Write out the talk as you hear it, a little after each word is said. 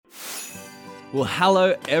Well,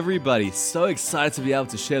 hello everybody. So excited to be able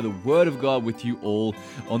to share the Word of God with you all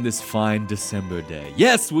on this fine December day.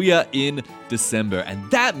 Yes, we are in December, and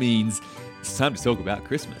that means it's time to talk about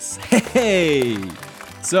Christmas. Hey!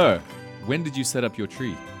 So, when did you set up your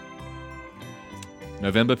tree?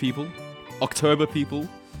 November people? October people?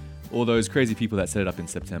 Or those crazy people that set it up in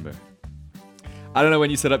September? I don't know when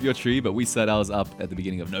you set up your tree, but we set ours up at the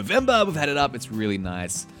beginning of November. We've had it up. It's really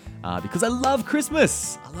nice. Because I love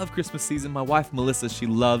Christmas. I love Christmas season. My wife, Melissa, she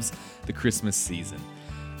loves the Christmas season.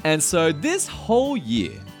 And so this whole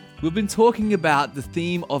year, we've been talking about the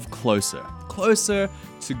theme of closer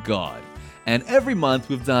to God. And every month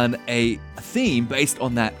we've done a theme based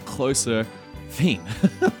on that closer theme.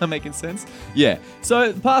 Am I making sense? Yeah.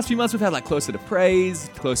 So the past few months we've had like closer to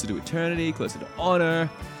praise, closer to eternity, closer to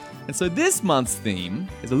honor. And so this month's theme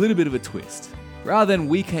is a little bit of a twist. Rather than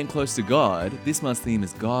we came close to God, this month's theme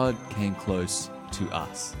is God came close to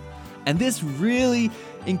us. And this really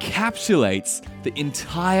encapsulates the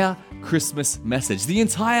entire Christmas message. The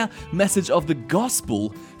entire message of the gospel,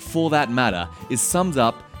 for that matter, is summed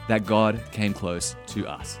up that God came close to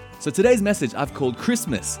us. So today's message I've called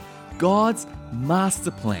Christmas, God's master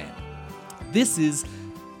plan. This is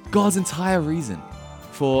God's entire reason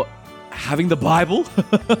for having the Bible,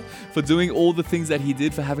 for doing all the things that he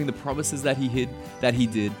did, for having the promises that he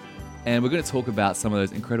did. And we're going to talk about some of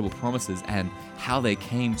those incredible promises and how they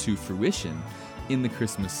came to fruition in the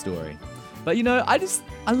Christmas story. But you know,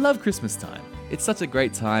 I love Christmas time. It's such a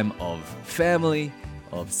great time of family,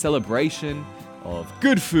 of celebration, of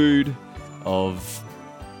good food, of,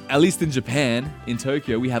 at least in Japan, in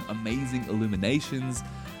Tokyo, we have amazing illuminations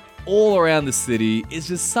all around the city. It's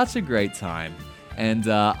just such a great time. And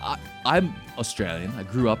I'm Australian. I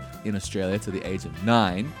grew up in Australia to the age of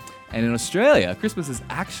 9. And in Australia, Christmas is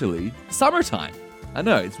actually summertime. I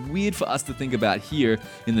know, it's weird for us to think about here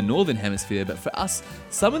in the Northern Hemisphere, but for us,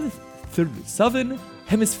 some of the Southern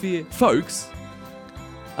Hemisphere folks,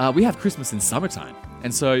 we have Christmas in summertime.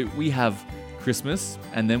 And so we have Christmas,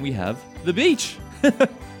 and then we have the beach.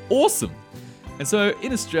 Awesome. And so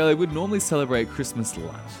in Australia, we'd normally celebrate Christmas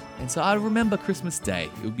lunch. And so I remember Christmas Day.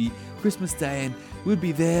 It would be Christmas Day and we'd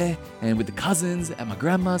be there and with the cousins at my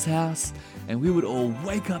grandma's house, and we would all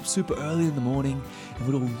wake up super early in the morning and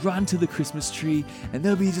we'd all run to the Christmas tree, and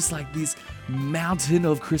there'll be just like this mountain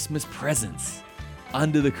of Christmas presents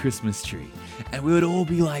under the Christmas tree. And we would all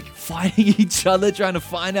be like fighting each other, trying to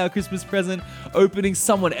find our Christmas present, opening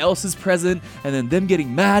someone else's present, and then them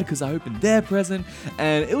getting mad because I opened their present.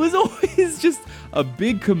 And it was always just a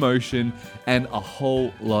big commotion and a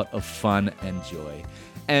whole lot of fun and joy.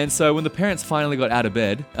 And so when the parents finally got out of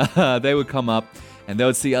bed, they would come up and they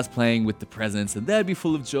would see us playing with the presents, and they'd be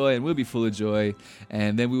full of joy and we'd be full of joy.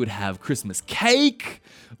 And then we would have Christmas cake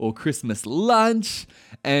or Christmas lunch,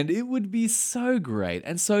 and it would be so great.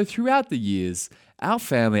 And so throughout the years, our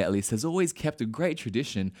family at least has always kept a great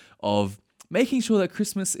tradition of making sure that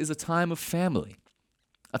Christmas is a time of family,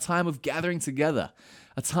 a time of gathering together,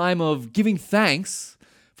 a time of giving thanks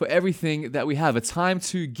for everything that we have, a time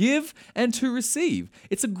to give and to receive.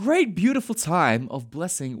 It's a great, beautiful time of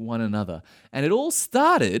blessing one another. And it all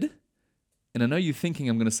started, and I know you're thinking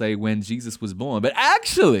I'm going to say when Jesus was born, but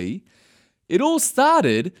actually, it all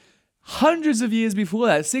started hundreds of years before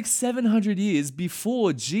that, 600-700 years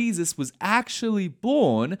before Jesus was actually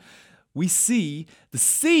born. We see the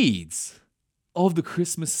seeds of the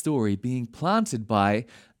Christmas story being planted by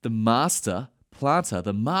the master planter,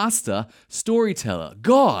 the master storyteller,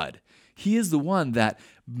 God. He is the one that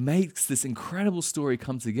makes this incredible story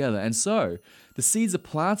come together. And so the seeds are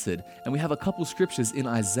planted, and we have a couple scriptures in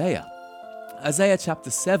Isaiah. Isaiah chapter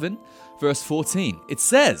 7, verse 14. It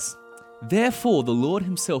says, "Therefore the Lord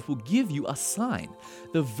himself will give you a sign.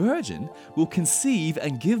 The virgin will conceive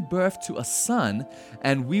and give birth to a son,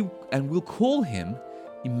 and we'll call him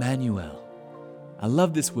Emmanuel." I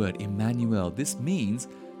love this word, Emmanuel. This means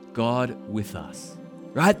God with us,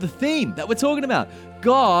 right? The theme that we're talking about,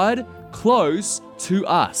 God close to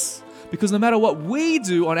us. Because no matter what we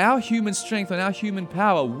do on our human strength, on our human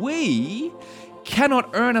power, we cannot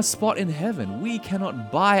earn a spot in heaven. We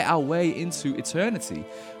cannot buy our way into eternity.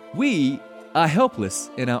 We are helpless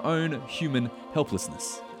in our own human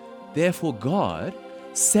helplessness. Therefore, God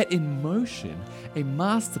set in motion a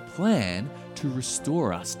master plan to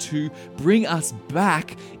restore us, to bring us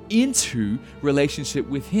back into relationship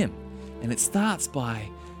with Him. And it starts by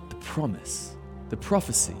the promise, the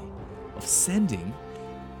prophecy of sending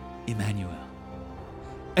Emmanuel.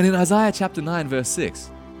 And in Isaiah chapter 9, verse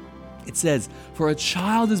 6, it says, "For a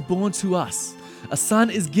child is born to us, a son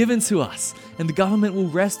is given to us, and the government will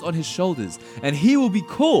rest on his shoulders, and he will be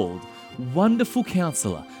called Wonderful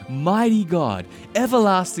Counselor, Mighty God,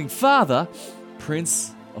 Everlasting Father,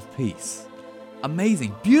 Prince of Peace.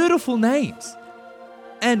 Amazing, beautiful names.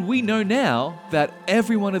 And we know now that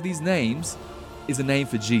every one of these names is a name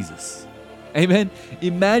for Jesus. Amen.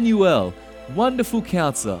 Emmanuel, Wonderful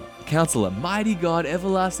Counselor, Mighty God,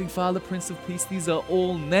 Everlasting Father, Prince of Peace. These are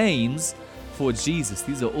all names for Jesus.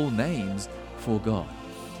 These are all names for God.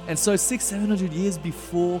 And so 600-700 years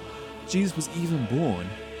before Jesus was even born,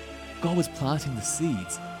 God was planting the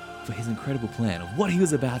seeds for his incredible plan of what he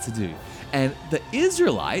was about to do. And the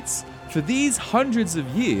Israelites, for these hundreds of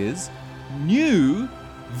years, knew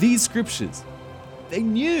these scriptures. They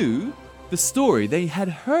knew the story. They had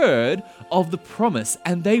heard of the promise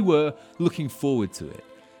and they were looking forward to it.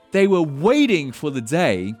 They were waiting for the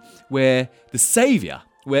day where the Savior,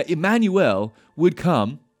 where Emmanuel would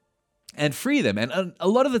come and free them. And a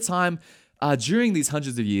lot of the time during these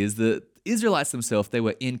hundreds of years, the Israelites themselves, they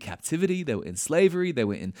were in captivity, they were in slavery, they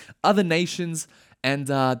were in other nations, and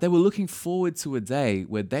they were looking forward to a day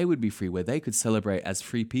where they would be free, where they could celebrate as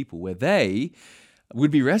free people, where they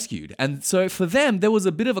would be rescued. And so for them, there was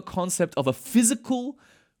a bit of a concept of a physical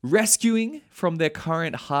rescuing from their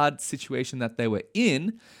current hard situation that they were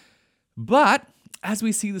in. But as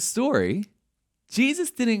we see the story, Jesus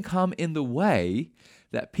didn't come in the way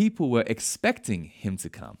that people were expecting him to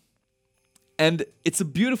come. And it's a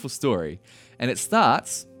beautiful story. And it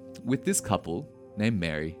starts with this couple named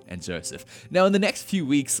Mary and Joseph. Now, in the next few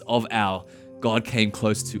weeks of our God Came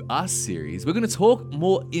Close to Us series, we're going to talk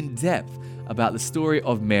more in depth about the story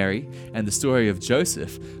of Mary and the story of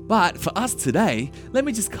Joseph. But for us today, let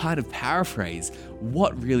me just kind of paraphrase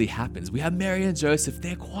what really happens. We have Mary and Joseph,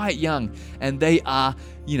 they're quite young and they are,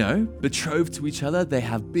 betrothed to each other. They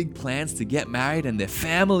have big plans to get married and their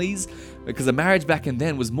families, because a marriage back in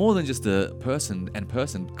then was more than just a person and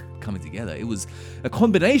person coming together. It was a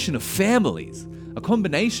combination of families, a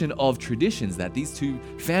combination of traditions that these two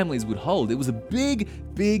families would hold. It was a big,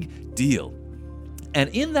 big deal. And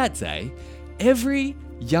in that day, every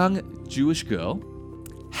young Jewish girl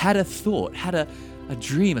had a thought, had a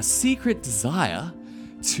dream, a secret desire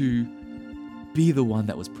to be the one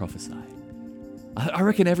that was prophesied. I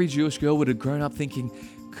reckon every Jewish girl would have grown up thinking,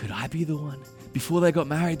 could I be the one? Before they got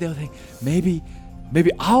married, they would think, maybe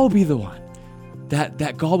I'll be the one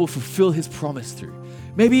that God will fulfill his promise through.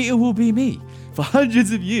 Maybe it will be me. For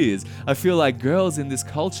hundreds of years, I feel like girls in this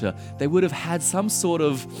culture, they would have had some sort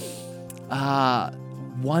of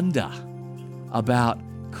wonder about,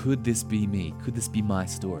 could this be me? Could this be my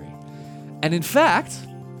story? And in fact,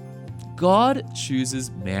 God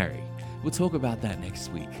chooses Mary. We'll talk about that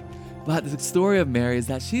next week. But the story of Mary is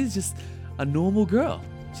that she's just a normal girl.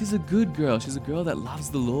 She's a good girl. She's a girl that loves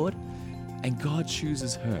the Lord, and God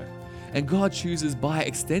chooses her. And God chooses, by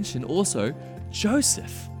extension, also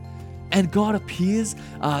Joseph. And God appears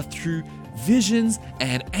through visions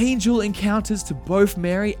and angel encounters to both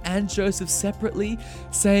Mary and Joseph separately,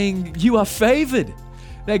 saying, you are favored,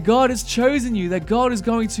 that God has chosen you, that God is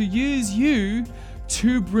going to use you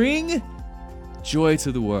to bring joy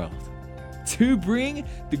to the world, to bring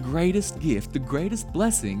the greatest gift, the greatest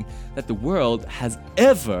blessing that the world has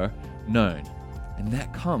ever known. And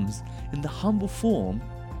that comes in the humble form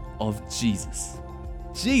of Jesus.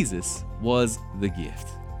 Jesus was the gift.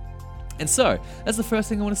 And so, that's the first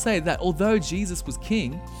thing I want to say, that although Jesus was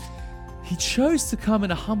king, he chose to come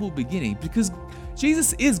in a humble beginning because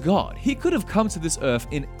Jesus is God. He could have come to this earth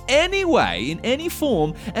in any way, in any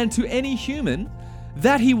form, and to any human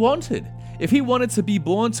that he wanted. If he wanted to be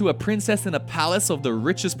born to a princess in a palace of the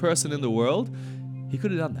richest person in the world, he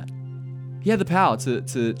could have done that. He had the power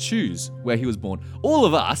to choose where he was born. All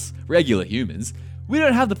of us, regular humans, we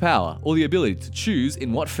don't have the power or the ability to choose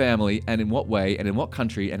in what family and in what way and in what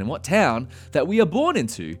country and in what town that we are born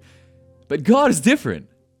into. But God is different.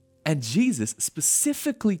 And Jesus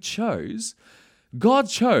specifically God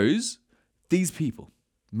chose these people,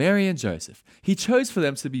 Mary and Joseph. He chose for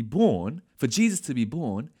them to be born, for Jesus to be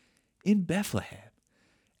born in Bethlehem.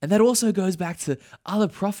 And that also goes back to other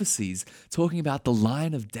prophecies talking about the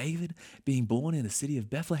line of David being born in the city of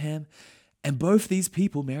Bethlehem. And both these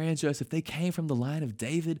people, Mary and Joseph, they came from the line of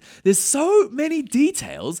David. There's so many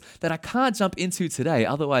details that I can't jump into today,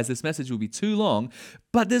 otherwise this message will be too long.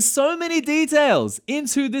 But there's so many details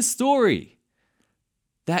into this story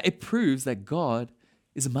that it proves that God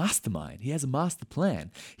is a mastermind. He has a master plan.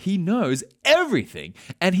 He knows everything,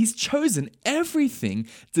 and he's chosen everything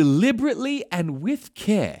deliberately and with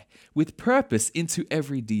care, with purpose into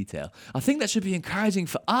every detail. I think that should be encouraging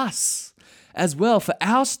for us as well, for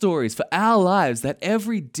our stories, for our lives, that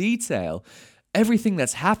every detail everything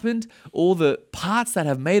that's happened, all the parts that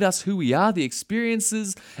have made us who we are, the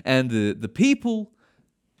experiences and the people,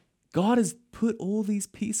 God has put all these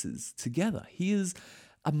pieces together. He is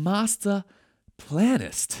a master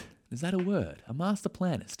planist. Is that a word? A master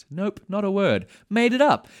planist? Nope, not a word. Made it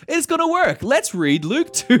up. It's going to work. Let's read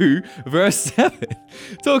Luke 2, verse 7.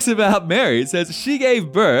 Talks about Mary. It says, she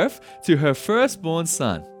gave birth to her firstborn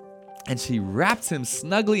son, and she wrapped him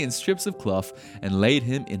snugly in strips of cloth and laid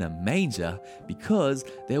him in a manger because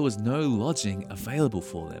there was no lodging available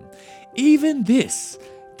for them. Even this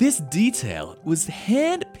detail was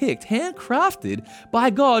handpicked, handcrafted by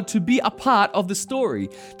God to be a part of the story.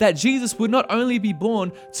 That Jesus would not only be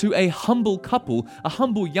born to a humble couple, a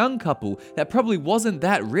humble young couple that probably wasn't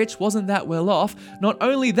that rich, wasn't that well off. Not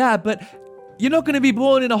only that, but you're not going to be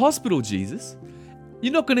born in a hospital, Jesus.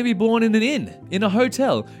 You're not going to be born in an inn, in a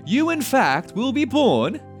hotel. You, in fact, will be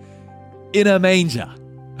born in a manger.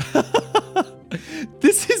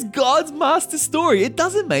 This is God's master story. It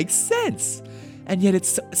doesn't make sense. And yet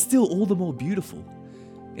it's still all the more beautiful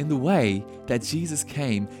in the way that Jesus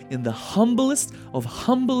came in the humblest of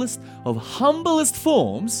humblest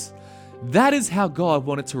forms. That is how God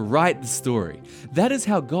wanted to write the story. That is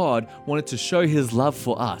how God wanted to show his love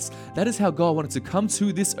for us. That is how God wanted to come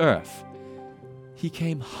to this earth. He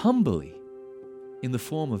came humbly in the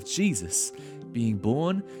form of Jesus being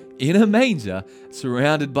born in a manger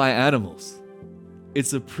surrounded by animals.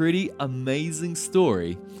 It's a pretty amazing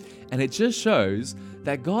story. And it just shows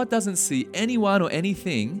that God doesn't see anyone or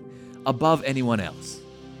anything above anyone else.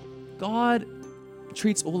 God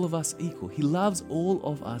treats all of us equal. He loves all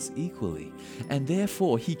of us equally. And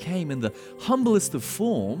therefore, he came in the humblest of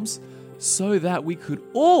forms so that we could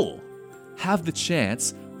all have the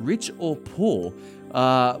chance, rich or poor,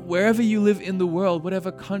 wherever you live in the world,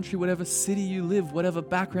 whatever country, whatever city you live, whatever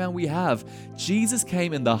background we have, Jesus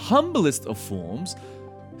came in the humblest of forms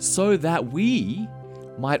so that we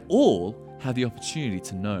might all have the opportunity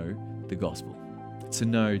to know the gospel, to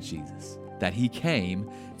know Jesus, that he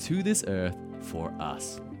came to this earth for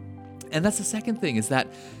us. And that's the second thing, is that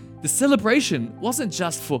the celebration wasn't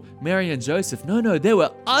just for Mary and Joseph. No, there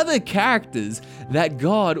were other characters that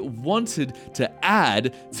God wanted to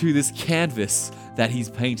add to this canvas that he's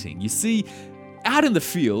painting. You see, out in the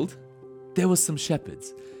field, there were some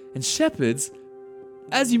shepherds. And shepherds,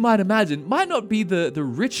 as you might imagine, might not be the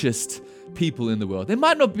richest people in the world. They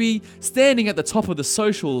might not be standing at the top of the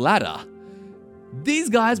social ladder. These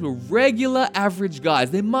guys were regular, average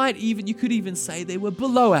guys. You could even say they were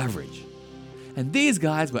below average. And these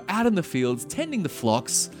guys were out in the fields, tending the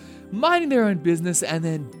flocks, minding their own business, and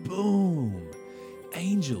then boom,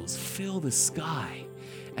 angels fill the sky.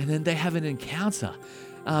 And then they have an encounter,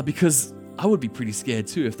 because I would be pretty scared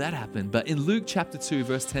too if that happened. But in Luke chapter 2,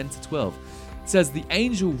 verse 10 to 12, it says, the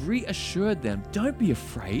angel reassured them, don't be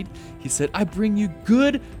afraid. He said, I bring you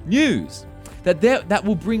good news that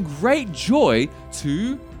will bring great joy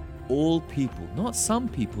to all people. Not some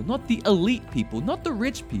people, not the elite people, not the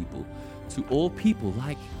rich people, to all people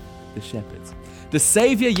like the shepherds. The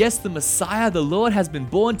Savior, yes, the Messiah, the Lord, has been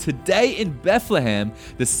born today in Bethlehem,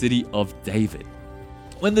 the city of David.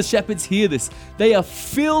 When the shepherds hear this, they are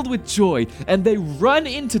filled with joy and they run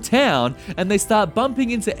into town and they start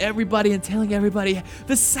bumping into everybody and telling everybody,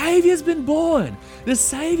 the Savior's been born! The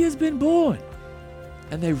Savior's been born!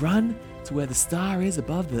 And they run to where the star is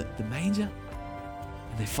above the manger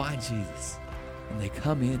and they find Jesus. And they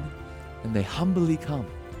come in and they humbly come.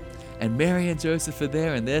 And Mary and Joseph are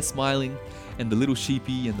there and they're smiling, and the little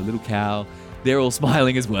sheepy and the little cow, they're all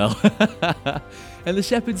smiling as well. And the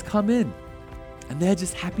shepherds come in. And they're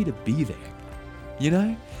just happy to be there. You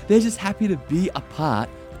know? They're just happy to be a part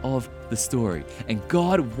of the story. And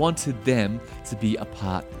God wanted them to be a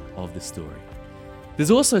part of the story.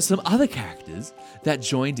 There's also some other characters that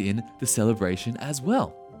joined in the celebration as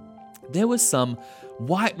well. There was some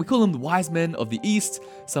we call them the wise men of the East.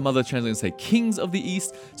 Some other translators say kings of the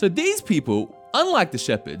East. So these people, unlike the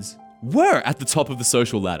shepherds, were at the top of the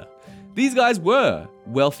social ladder. These guys were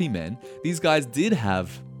wealthy men. These guys did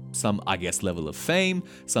have some, I guess, level of fame,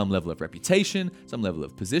 some level of reputation, some level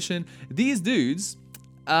of position. These dudes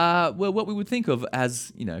were what we would think of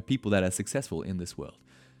as, people that are successful in this world.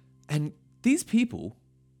 And these people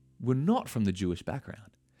were not from the Jewish background.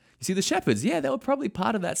 You see, the shepherds, they were probably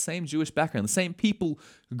part of that same Jewish background, the same people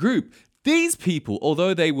group. These people,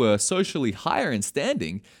 although they were socially higher in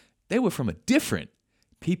standing, they were from a different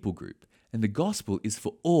people group. And the gospel is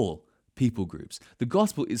for all people groups. The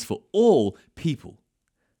gospel is for all people.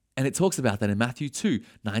 And it talks about that in Matthew 2,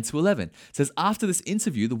 9 to 11. It says, after this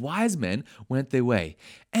interview, the wise men went their way,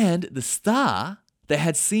 and the star they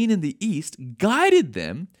had seen in the east guided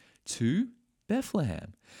them to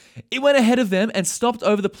Bethlehem. It went ahead of them and stopped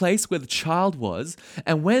over the place where the child was,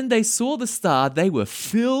 and when they saw the star, they were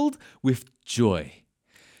filled with joy.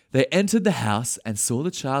 They entered the house and saw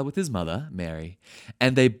the child with his mother, Mary,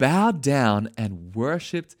 and they bowed down and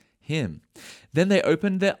worshipped him. Then they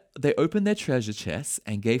opened their treasure chests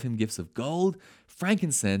and gave him gifts of gold,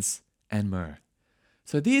 frankincense, and myrrh.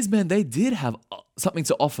 So these men, they did have something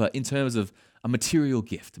to offer in terms of a material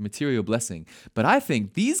gift, a material blessing. But I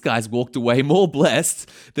think these guys walked away more blessed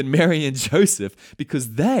than Mary and Joseph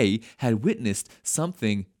because they had witnessed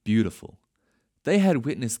something beautiful. They had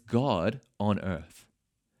witnessed God on earth.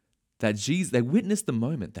 They witnessed the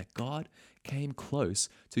moment that God came close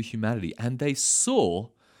to humanity, and they saw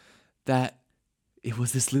that it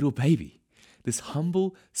was this little baby, this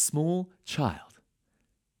humble, small child.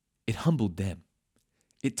 It humbled them.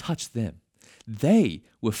 It touched them. They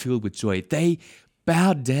were filled with joy. They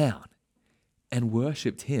bowed down and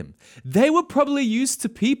worshipped him. They were probably used to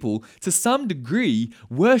people, to some degree,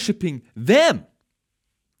 worshiping them.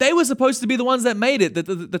 They were supposed to be the ones that made it,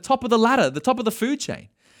 the top of the ladder, the top of the food chain.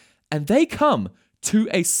 And they come to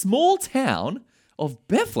a small town of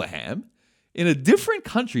Bethlehem in a different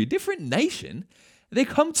country, a different nation. They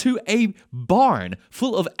come to a barn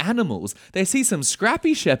full of animals. They see some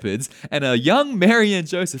scrappy shepherds and a young Mary and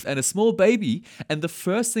Joseph and a small baby. And the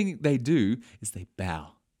first thing they do is they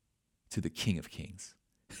bow to the King of Kings.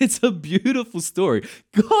 It's a beautiful story.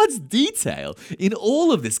 God's detail in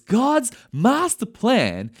all of this, God's master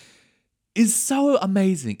plan, is so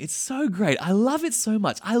amazing. It's so great. I love it so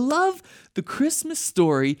much. I love the Christmas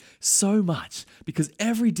story so much because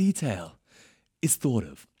every detail is thought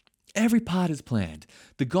of. Every part is planned.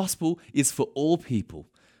 The gospel is for all people,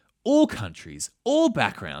 all countries, all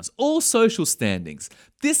backgrounds, all social standings.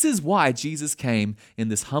 This is why Jesus came in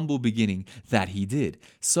this humble beginning that he did,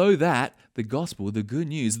 so that the gospel, the good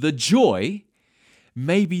news, the joy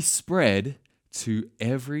may be spread to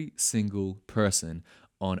every single person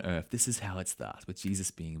on earth. This is how it starts, with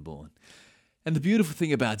Jesus being born. And the beautiful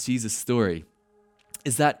thing about Jesus' story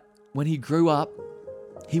is that when he grew up,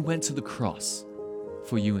 he went to the cross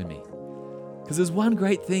for you and me. Because there's one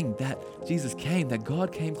great thing that Jesus came, that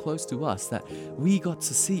God came close to us, that we got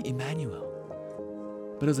to see Emmanuel.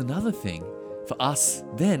 But there's another thing for us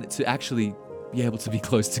then to actually be able to be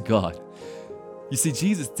close to God. You see,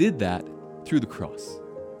 Jesus did that through the cross.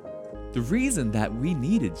 The reason that we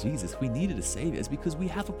needed Jesus, we needed a Savior, is because we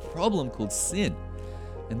have a problem called sin.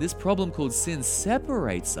 And this problem called sin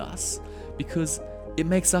separates us because it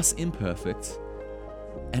makes us imperfect,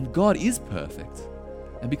 and God is perfect.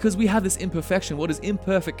 And because we have this imperfection, what is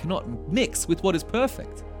imperfect cannot mix with what is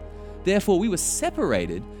perfect. Therefore, we were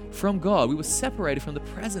separated from God. We were separated from the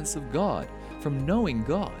presence of God, from knowing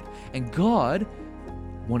God. And God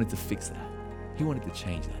wanted to fix that. He wanted to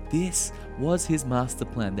change that. This was his master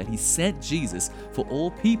plan, that he sent Jesus for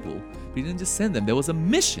all people, but he didn't just send them. There was a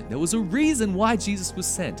mission. There was a reason why Jesus was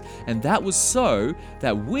sent. And that was so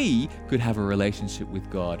that we could have a relationship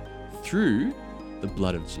with God through the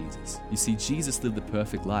blood of Jesus. You see, Jesus lived the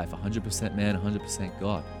perfect life, 100% man, 100%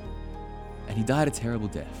 God. And he died a terrible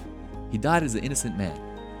death. He died as an innocent man.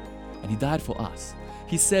 And he died for us.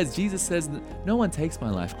 Jesus says, no one takes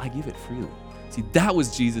my life, I give it freely. See, that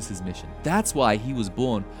was Jesus' mission. That's why he was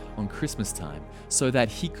born on Christmas time, so that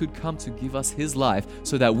he could come to give us his life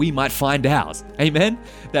so that we might find ours. Amen?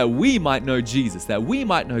 That we might know Jesus, that we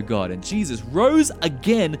might know God. And Jesus rose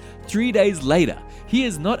again 3 days later. He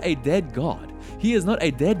is not a dead God. He is not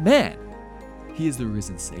a dead man. He is the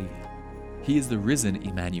risen Savior. He is the risen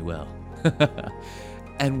Emmanuel.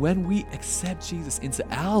 And when we accept Jesus into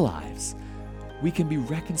our lives, we can be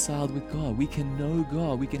reconciled with God. We can know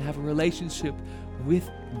God. We can have a relationship with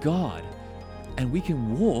God. And we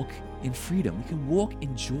can walk in freedom. We can walk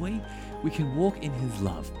in joy. We can walk in his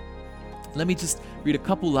love. Let me just read a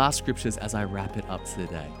couple last scriptures as I wrap it up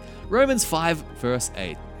today. Romans 5 verse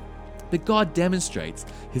 8. But God demonstrates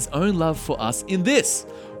his own love for us in this: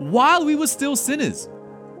 while we were still sinners,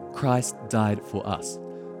 Christ died for us.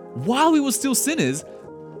 While we were still sinners,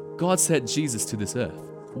 God sent Jesus to this earth.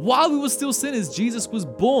 While we were still sinners, Jesus was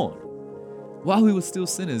born. While we were still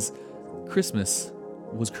sinners, Christmas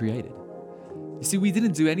was created. You see, we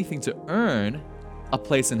didn't do anything to earn a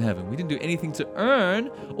place in heaven. We didn't do anything to earn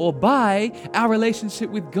or buy our relationship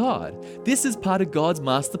with God. This is part of God's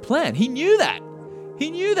master plan. He knew that. He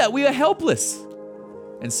knew that we are helpless.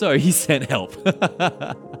 And so he sent help.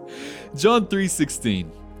 John 3:16.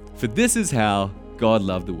 For this is how God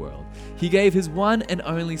loved the world. He gave his one and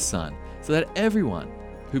only Son, so that everyone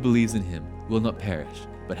who believes in him will not perish,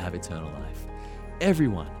 but have eternal life.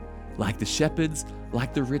 Everyone, like the shepherds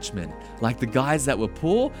like the rich men, like the guys that were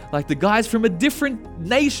poor, like the guys from a different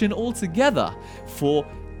nation altogether. For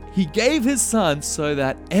he gave his son so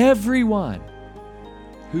that everyone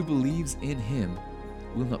who believes in him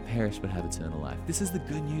will not perish but have eternal life. This is the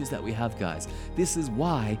good news that we have, guys. This is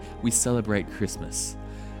why we celebrate Christmas.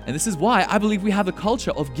 And this is why I believe we have a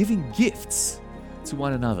culture of giving gifts to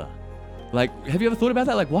one another. Like, have you ever thought about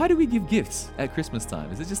that? Like, why do we give gifts at Christmas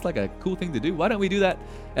time? Is it just like a cool thing to do? Why don't we do that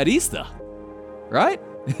at Easter? Right?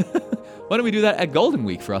 Why don't we do that at Golden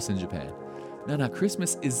Week for us in Japan? No,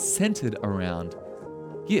 Christmas is centered around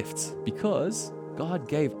gifts because God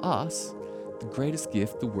gave us the greatest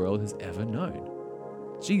gift the world has ever known.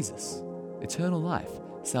 Jesus, eternal life,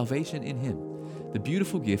 salvation in him. The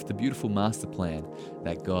beautiful gift, the beautiful master plan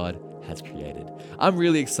that God has created. I'm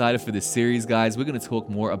really excited for this series, guys. We're going to talk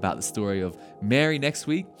more about the story of Mary next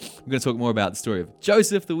week. We're going to talk more about the story of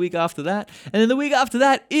Joseph the week after that. And then the week after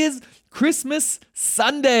that is Christmas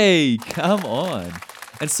Sunday. Come on.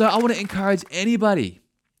 And so I want to encourage anybody,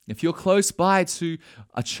 if you're close by to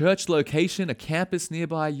a church location, a campus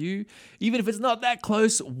nearby you, even if it's not that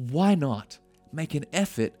close, why not make an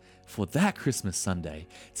effort for that Christmas Sunday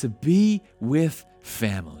to be with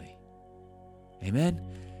family? Amen?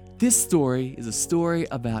 This story is a story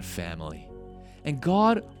about family. And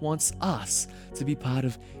God wants us to be part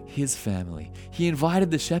of his family. He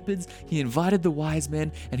invited the shepherds, he invited the wise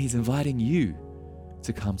men, and he's inviting you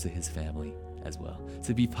to come to his family as well,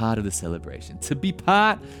 to be part of the celebration, to be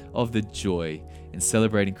part of the joy in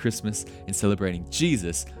celebrating Christmas, in celebrating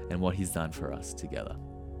Jesus and what he's done for us together.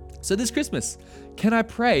 So this Christmas, can I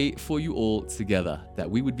pray for you all together that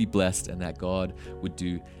we would be blessed and that God would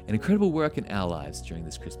do an incredible work in our lives during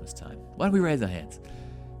this Christmas time? Why don't we raise our hands?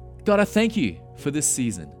 God, I thank you for this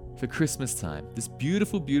season, for Christmas time, this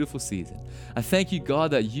beautiful, beautiful season. I thank you,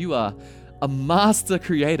 God, that you are a master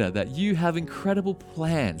creator, that you have incredible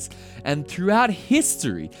plans. And throughout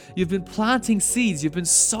history, you've been planting seeds, you've been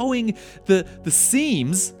sowing the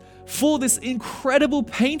seams for this incredible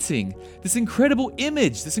painting, this incredible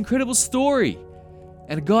image, this incredible story.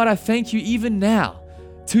 And God, I thank you even now,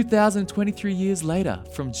 2023 years later,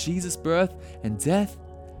 from Jesus' birth and death,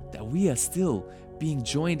 that we are still being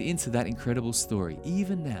joined into that incredible story,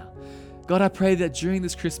 even now. God, I pray that during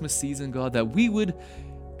this Christmas season, God, that we would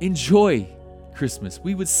enjoy Christmas,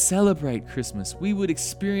 we would celebrate Christmas, we would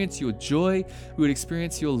experience your joy, we would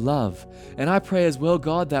experience your love. And I pray as well,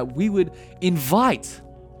 God, that we would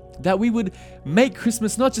that we would make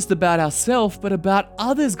Christmas not just about ourselves, but about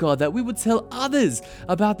others, God, that we would tell others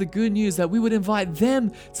about the good news, that we would invite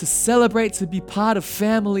them to celebrate, to be part of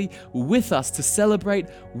family with us, to celebrate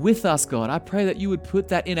with us, God. I pray that you would put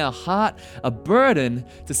that in our heart, a burden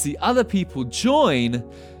to see other people join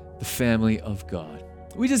the family of God.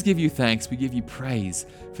 We just give you thanks. We give you praise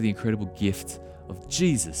for the incredible gift of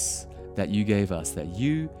Jesus that you gave us, that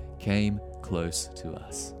you came close to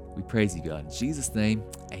us. We praise you, God. In Jesus' name,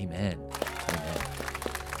 amen. Amen.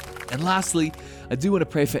 And lastly, I do want to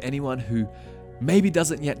pray for anyone who maybe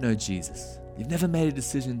doesn't yet know Jesus. You've never made a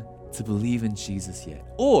decision to believe in Jesus yet.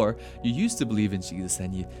 Or you used to believe in Jesus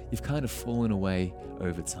and you've kind of fallen away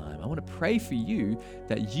over time. I want to pray for you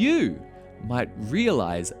that you might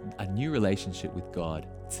realize a new relationship with God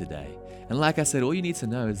today. And like I said, all you need to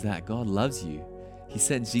know is that God loves you. He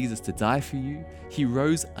sent Jesus to die for you. He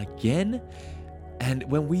rose again. And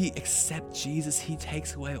when we accept Jesus, he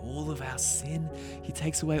takes away all of our sin. He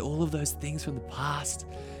takes away all of those things from the past,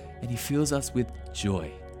 and he fills us with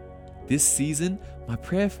joy. This season, my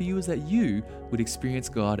prayer for you is that you would experience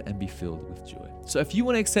God and be filled with joy. So if you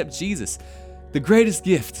want to accept Jesus, the greatest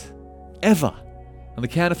gift ever, on the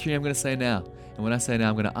count of 3, I'm going to say now. And when I say now,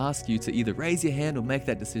 I'm going to ask you to either raise your hand or make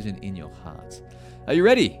that decision in your heart. Are you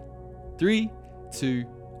ready? 3, 2,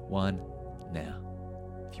 1, now.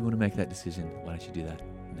 If you want to make that decision, why don't you do that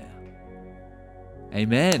now?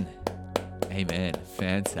 Amen. Amen.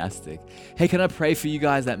 Fantastic. Hey, can I pray for you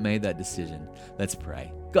guys that made that decision? Let's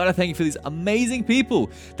pray. God, I thank you for these amazing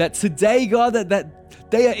people that today, God, that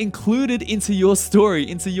they are included into your story,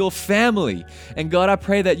 into your family. And God, I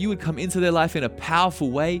pray that you would come into their life in a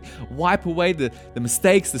powerful way, wipe away the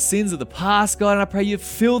mistakes, the sins of the past, God, and I pray you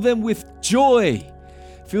fill them with joy.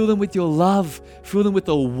 Fill them with your love. Fill them with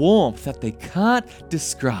a warmth that they can't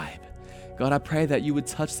describe. God, I pray that you would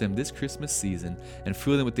touch them this Christmas season and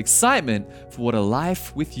fill them with excitement for what a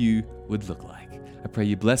life with you would look like. I pray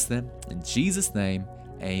you bless them. In Jesus' name,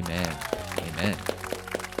 amen. Amen.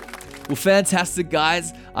 Well, fantastic,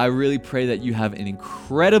 guys. I really pray that you have an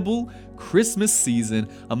incredible Christmas season.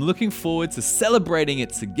 I'm looking forward to celebrating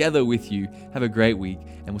it together with you. Have a great week,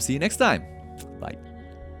 and we'll see you next time. Bye.